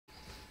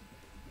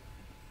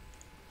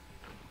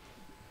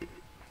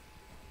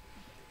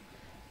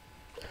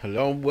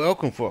Hello and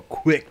welcome for a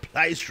quick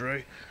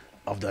playthrough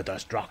of the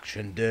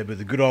Destruction Derby,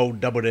 the good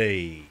old Double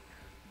D.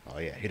 Oh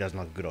yeah, he doesn't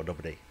like a good old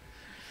Double D.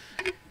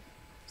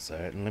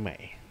 Certainly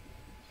me.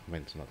 I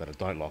mean, it's not that I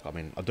don't like it, I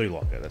mean, I do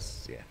like it,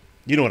 that's, yeah.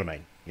 You know what I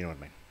mean, you know what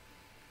I mean.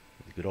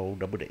 The good old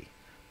Double D.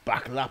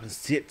 Buckle up and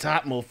sit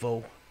tight,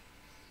 mofo.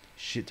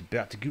 Shit's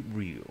about to get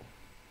real.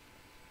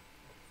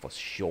 For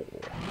sure.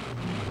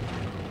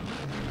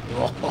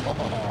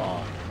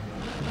 Oh.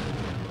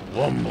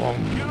 Wom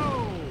wom.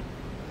 Go!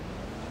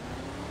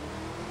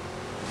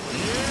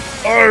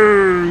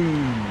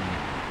 Oh!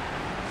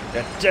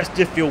 Just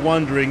if you're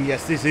wondering,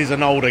 yes, this is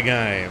an older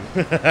game.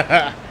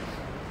 And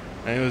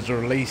it was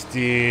released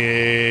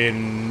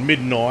in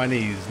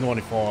mid-90s,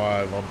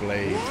 95, I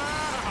believe.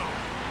 Wow!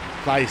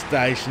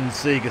 PlayStation,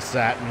 Sega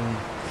Saturn.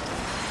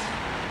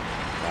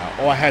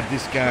 I had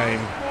this game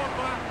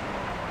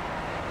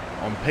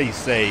on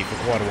PC for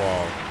quite a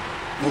while.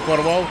 For quite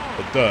a while?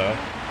 But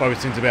probably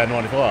since about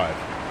 95.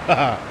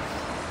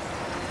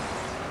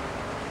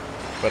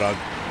 But I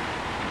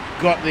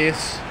got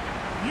this,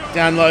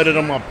 downloaded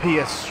on my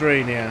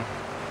PS3 now.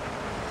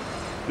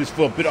 This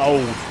for a bit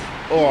old.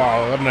 Oh,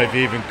 I don't know if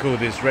you even call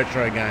this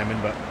retro gaming,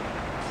 but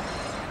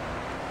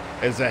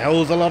it's a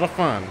hell of a lot of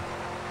fun.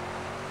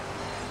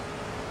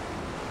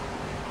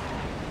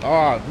 Oh,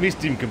 I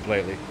missed him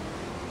completely.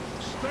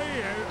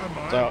 Stay out of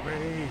my So,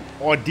 way.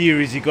 idea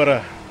is you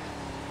gotta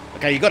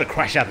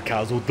crash out the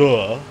cars, or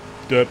derp.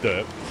 Hey,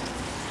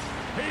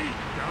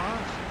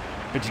 guys.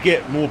 But you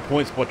get more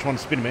points by trying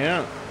to spin them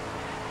out.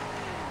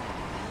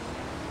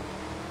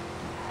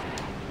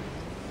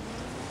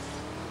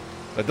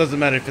 It doesn't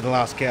matter if you're the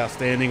last cow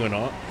standing or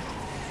not.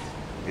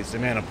 It's the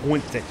amount of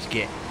points that you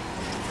get.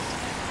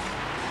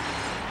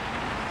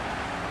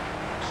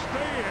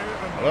 Stay out of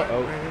my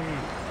Uh-oh. way.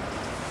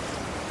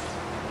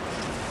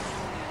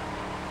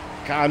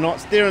 Car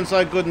not steering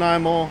so good no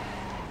more.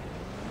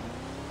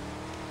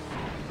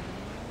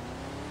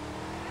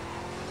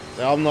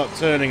 So I'm not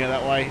turning it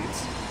that way.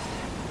 It's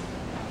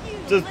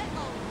just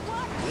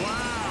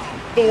Wow!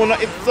 doing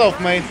it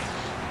itself, mate.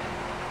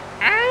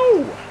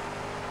 Ow!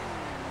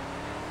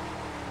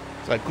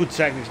 So good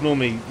tactics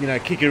normally, you know,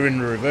 kick her in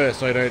the reverse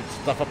so you don't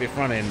stuff up your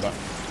front end, but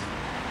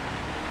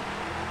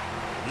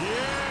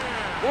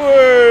Yeah!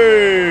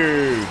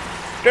 whoa!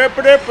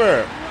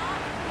 Dipper!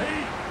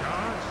 Hey,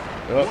 guys.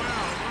 Oh,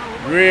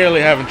 Wow!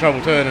 really having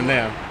trouble turning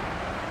now.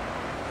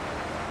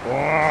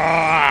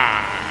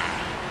 Wah!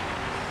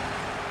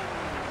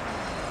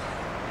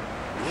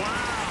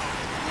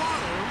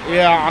 Wow!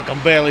 Yeah, I can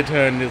barely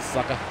turn this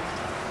sucker.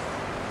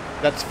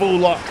 That's full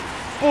lock.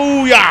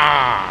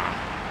 Booyah!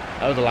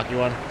 That was a lucky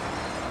one.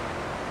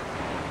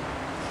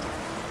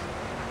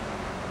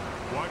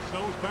 Watch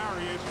those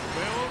barriers.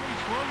 They'll only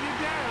slow you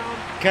down.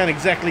 Can't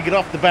exactly get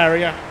off the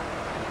barrier.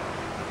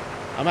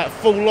 I'm at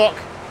full lock.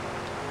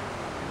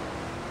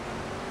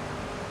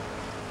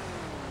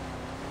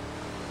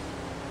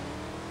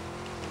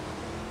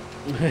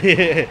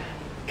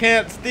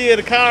 Can't steer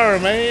the car,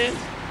 man.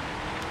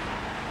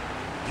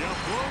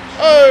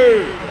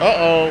 Oh!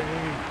 Uh-oh.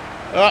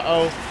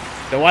 Uh-oh.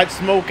 The white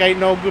smoke ain't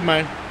no good,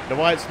 man. The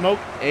white smoke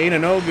ain't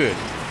no good.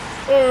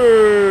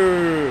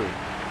 Oh!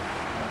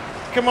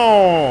 Come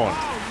on.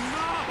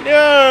 Oh, no!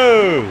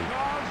 No!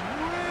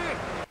 Cars rip!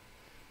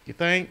 You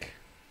think?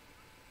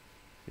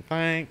 You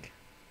think?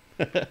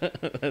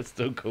 That's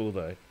still cool,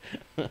 though.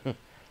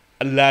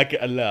 I like it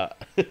a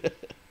lot.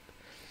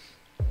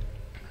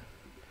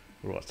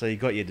 Right, so you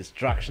got your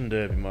Destruction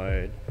Derby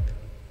mode.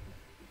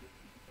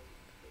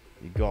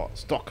 You got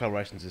stock car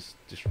racing, just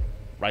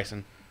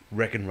racing.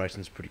 Wrecking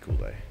racing's pretty cool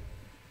though.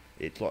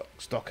 It's like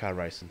stock car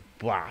racing,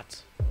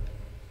 but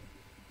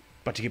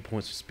you get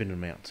points for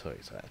spinning them out too,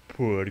 so that's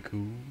pretty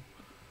cool.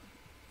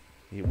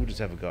 Yeah, we'll just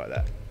have a go at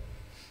that.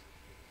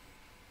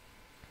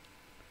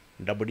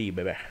 Double D,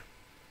 baby.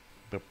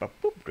 Buckle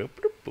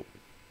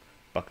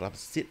up and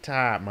sit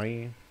tight,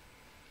 man.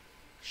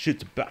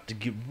 Shit's about to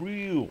get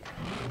real.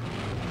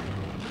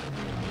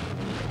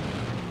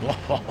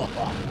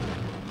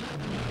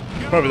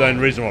 Probably the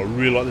only reason why I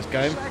really like this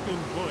game. Second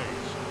place.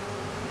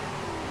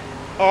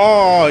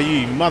 Oh,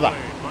 you mother.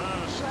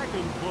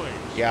 Second place.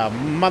 Yeah,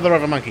 mother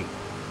of a monkey.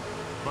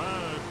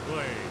 Third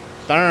place.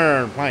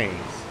 Third place.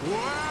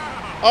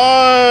 Wow!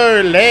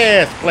 Oh,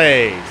 last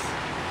place.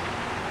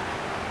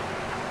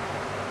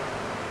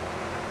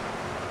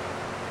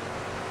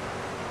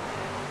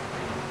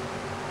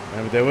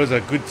 And there was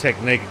a good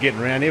technique of getting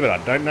around here, but I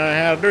don't know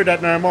how to do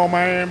that no more,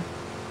 man.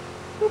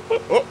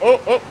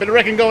 Oh, bit of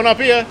wrecking going up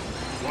here.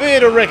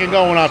 Bit of wrecking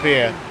going up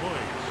here. Second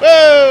place.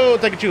 Whoa,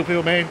 take a chill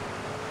pill, man.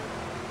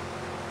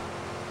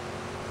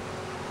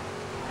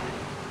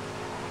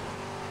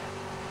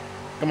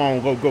 Come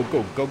on, go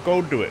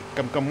do it.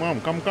 Come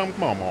on,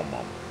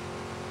 mom.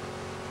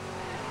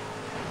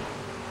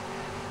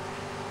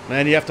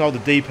 Man, you have to hold the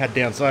D-pad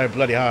down so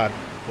bloody hard.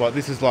 Well,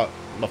 this is like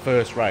my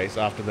first race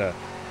after the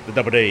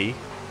Double D.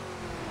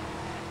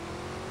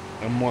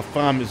 And my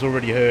thumb is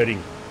already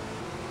hurting.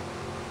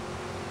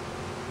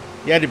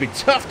 You had to be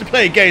tough to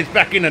play games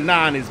back in the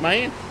 90s,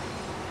 man.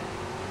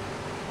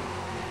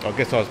 I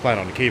guess I was playing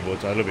on the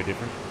keyboard, so a little bit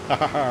different.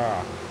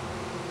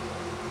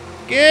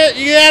 Get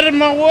you out of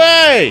my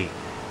way!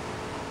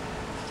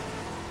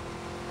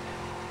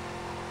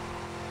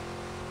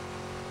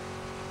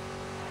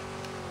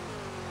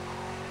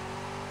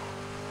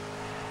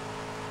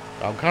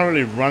 I'm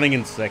currently running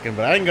in second,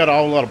 but I ain't got a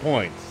whole lot of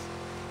points.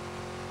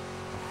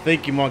 I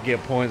think you might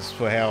get points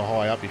for how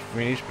high up you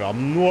finish, but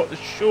I'm not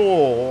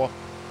sure.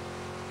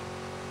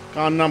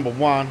 Car number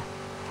 1.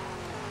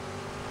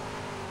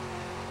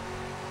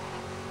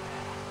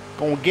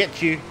 Gonna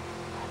get you.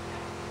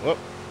 Well,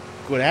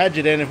 could have had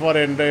you then if I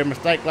didn't do a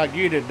mistake like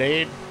you did,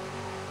 Dad.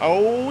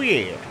 Oh,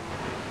 yeah.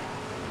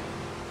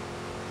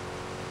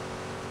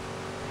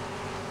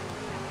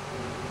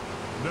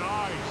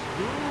 Nice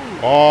move.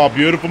 Oh,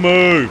 beautiful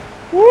move.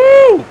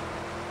 Woo!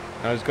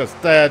 I just got to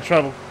stay out of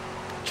trouble.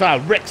 Try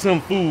to wreck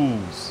some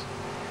fools.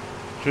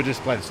 Should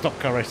just play the stock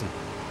car racing.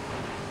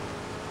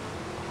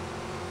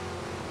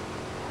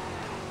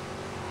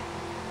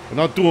 We're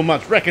not doing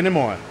much wrecking, am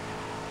I?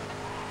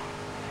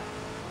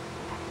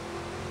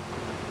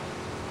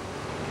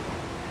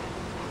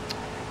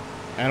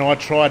 And I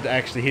tried to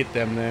actually hit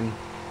them then.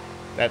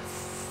 That's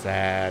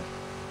sad.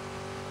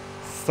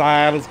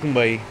 Sad as can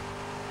be.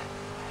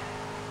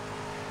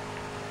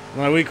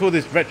 No, we call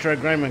this retro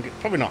game.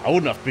 Probably not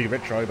old enough to be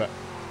retro, but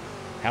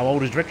how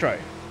old is retro?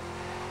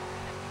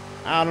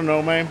 I don't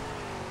know, man.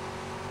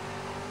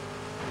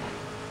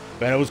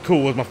 But it was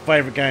cool. It was my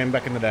favourite game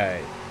back in the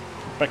day.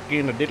 Back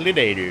in the diddly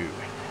day do.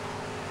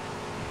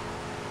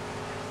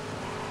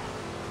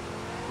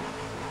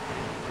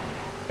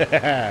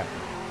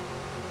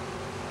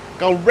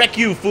 Go wreck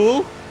you,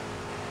 fool!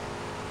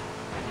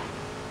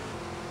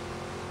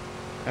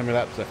 How many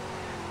laps left?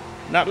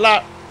 Not a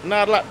lot.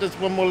 Not a lot. Just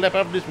one more lap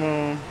of this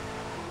one.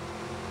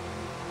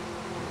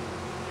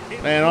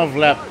 Man, I've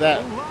lapped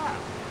that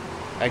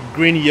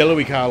green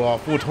yellowy car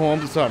like 4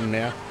 times or something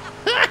now.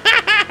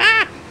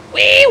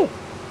 Whew!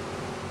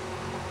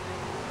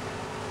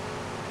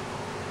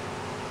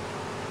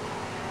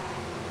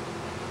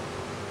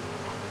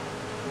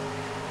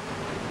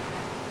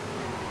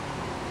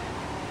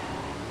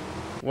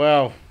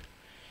 Well,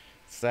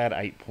 sad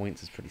 8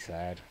 points is pretty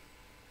sad.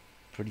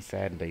 Pretty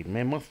sad indeed.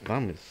 Man, my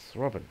thumb is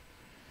throbbing.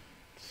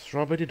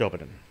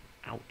 Throbbity-dobbity.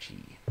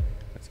 Ouchie.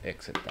 Let's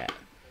exit that.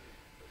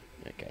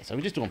 Okay, so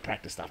we're just doing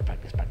practice stuff.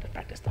 Practice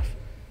stuff.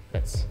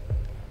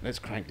 Let's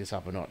crank this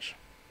up a notch.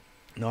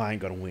 No, I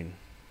ain't gonna win.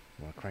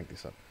 I'll crank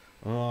this up.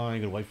 Oh, I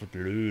ain't gonna wait for it to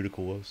load, of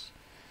course.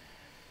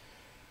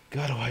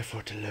 Gotta wait for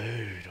it to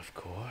load, of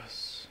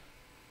course.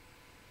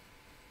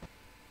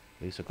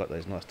 At least I've got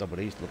those nice double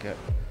E's to look at.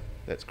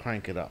 Let's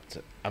crank it up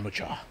to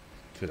amateur.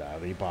 To the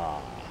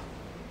rebar.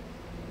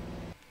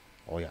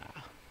 Oh yeah.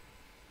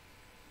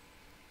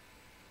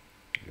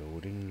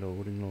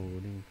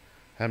 Loading.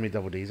 How many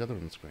double D's are there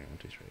on the screen? 1,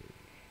 2, 3,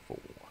 4.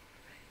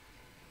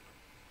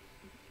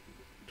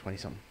 20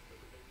 something.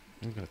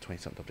 I've got a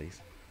 20 something double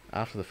D's.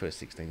 After the first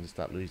 16, you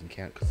start losing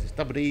count because there's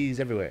double D's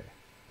everywhere.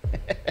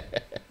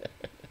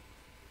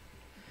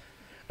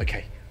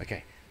 Okay.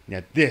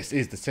 Now this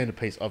is the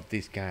centerpiece of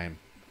this game.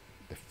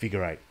 The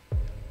figure 8.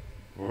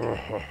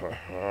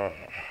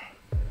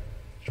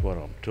 That's what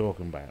I'm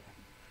talking about.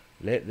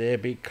 Let there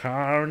be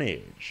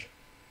carnage.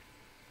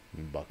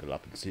 And buckle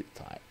up and sit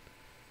tight.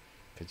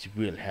 Because you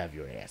will have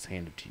your ass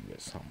handed to you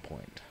at some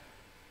point.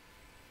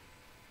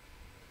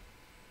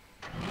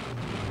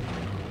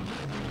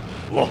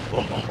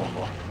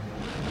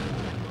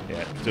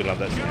 Yeah, still love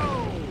that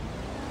sound.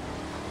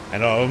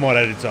 And I might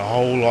add it's a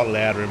whole lot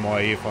louder in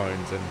my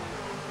earphones and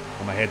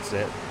on my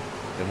headset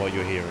than what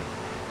you're hearing.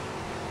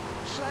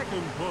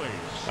 Second place.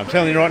 I'm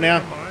telling you right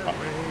now.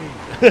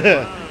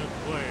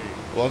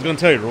 Well, I was going to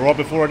tell you right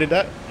before I did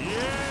that.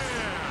 Yeah.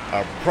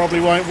 I probably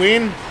won't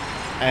win,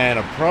 and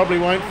I probably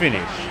won't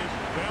finish.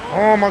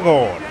 Oh my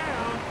god.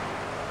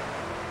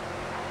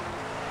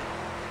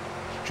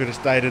 Should have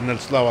stayed in the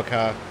slower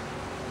car.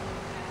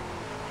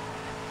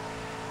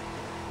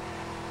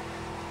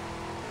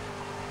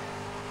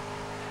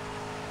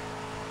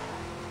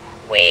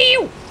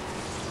 Whew!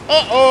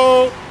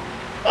 Uh-oh!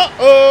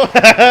 Uh-oh!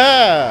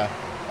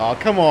 Oh,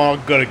 come on.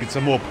 I've got to get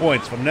some more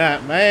points from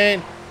that,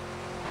 man.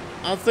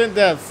 I think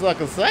that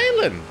sucker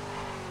sailing.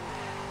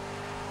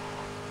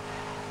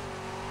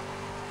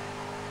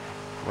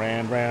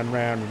 Round, bam,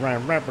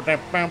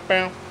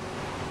 bam.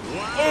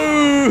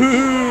 Ooh!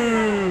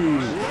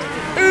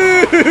 Ooh!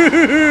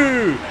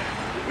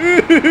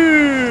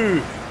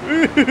 Ooh!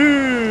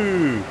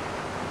 Ooh!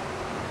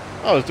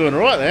 I was doing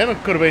alright then. I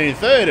could have been in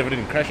third if I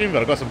didn't crash in,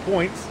 but I got some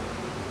points.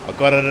 I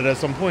got it at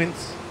some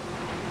points.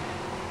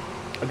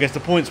 I guess the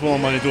points while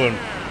I'm only doing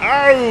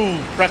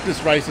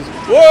practice races.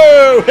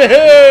 Whoa!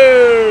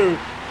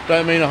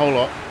 Don't mean a whole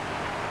lot.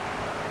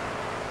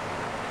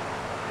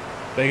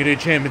 They can do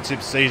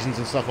championship seasons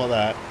and stuff like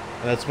that,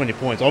 and that's 20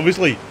 points.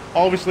 Obviously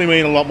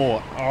mean a lot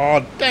more.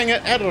 Oh, dang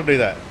it. How did I do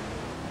that?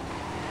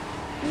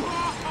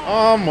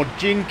 Oh, my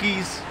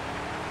jinkies.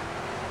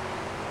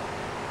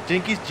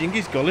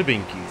 Jinkies, golly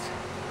binkies.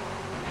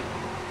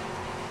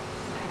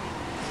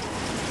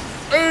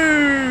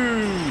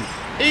 Ooh!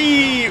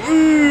 Eee!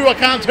 I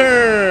can't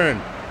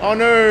turn. Oh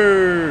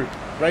no.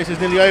 Race is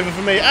nearly over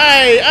for me.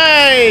 Hey,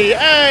 hey,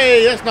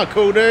 hey. That's not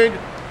cool, dude.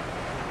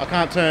 I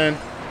can't turn.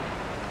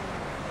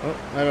 Oh,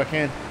 maybe I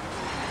can.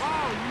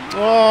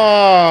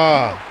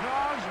 Oh.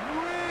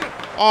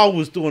 I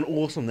was doing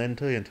awesome then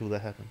too until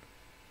that happened.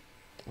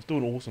 I was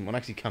doing awesome and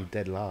actually come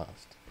dead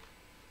last.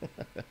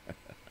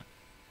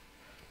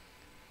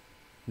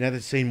 Now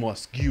they've seen my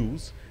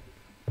skills,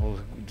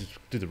 I'll just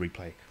do the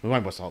replay. We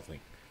won't watch the whole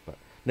thing. But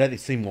now they've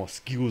seen my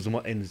skills, I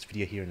might end this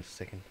video here in a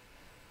second.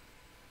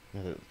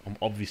 Now that I'm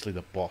obviously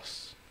the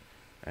boss,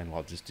 and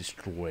I'll just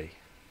destroy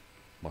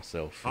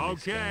myself.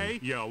 Okay,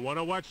 you want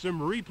to watch some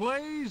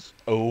replays?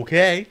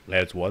 Okay,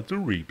 let's watch a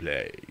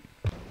replay.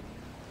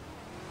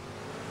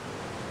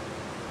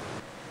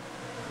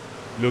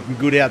 Looking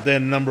good out there,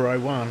 number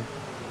 01.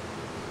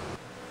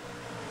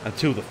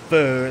 Until the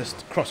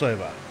first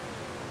crossover.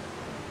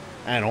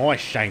 And I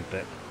shanked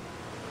it.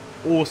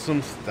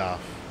 Awesome stuff.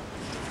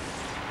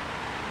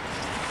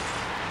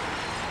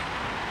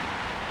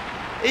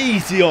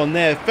 Easy on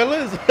there,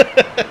 fellas.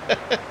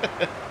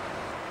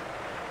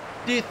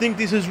 Do you think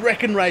this is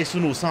wrecking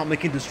racing or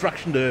something in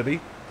Destruction Derby?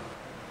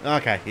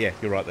 Okay, yeah,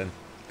 you're right then.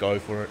 Go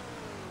for it.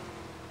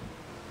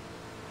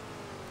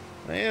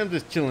 I'm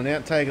just chilling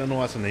out, taking it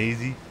nice and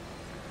easy.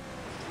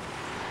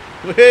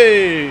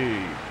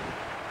 Hey!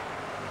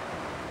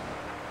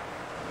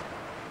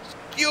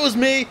 Excuse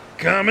me,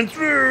 coming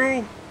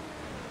through.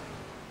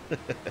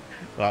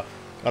 Well,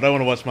 I don't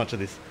want to watch much of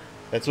this.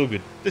 That's all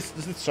good.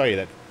 Let's show you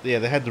that. Yeah,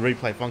 they had the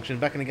replay function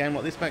back in a game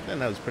like this back then.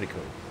 That was pretty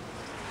cool.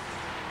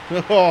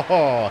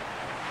 Oh,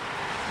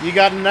 you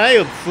got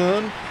nailed,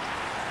 son.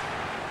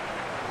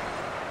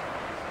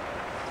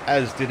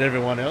 As did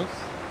everyone else.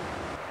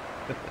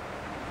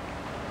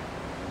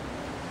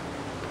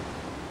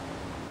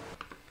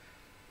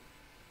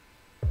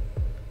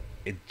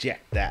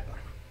 Eject that.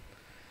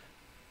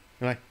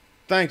 Anyway,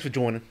 thanks for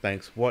joining.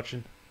 Thanks for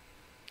watching.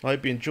 I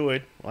hope you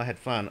enjoyed. I had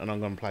fun, and I'm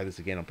going to play this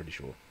again, I'm pretty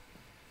sure.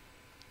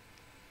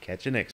 Catch you next.